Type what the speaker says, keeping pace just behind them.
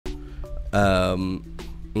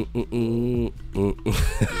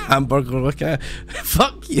Hamburger looker.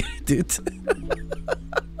 Fuck you, dude.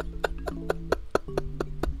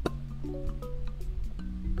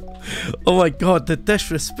 Oh my god, the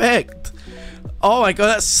disrespect. Oh my god,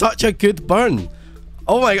 that's such a good burn.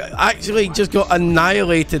 Oh my god, actually just got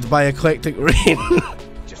annihilated by Eclectic Rain.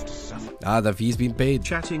 The fee's been paid.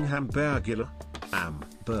 Chatting hamburger.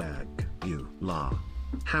 Hamburg-you-la.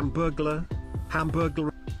 Hamburglar.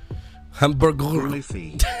 Hamburger. Hamburger.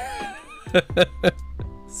 Feed.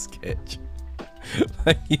 Sketch.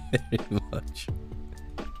 Thank you very much.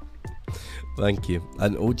 Thank you.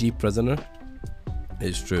 An OG prisoner.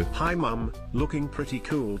 It's true. Hi mum, looking pretty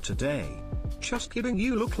cool today. Just kidding,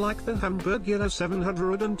 you look like the Hamburglar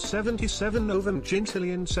 777 over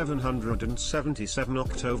Gintillion 777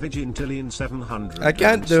 Octovigintillion 700. I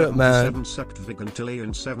can't do it, man.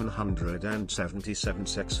 Septvigintillion 777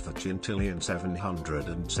 Sexvigintillion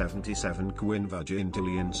 777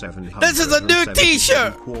 Quinvigintillion 700. This is a new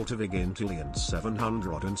t-shirt! Quartervigintillion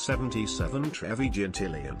 777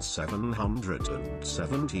 Trevigintillion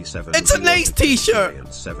 777. It's a nice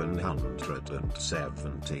t-shirt!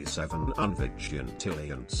 777 Unvigintillion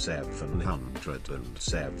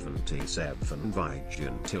 777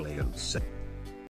 Vigintillion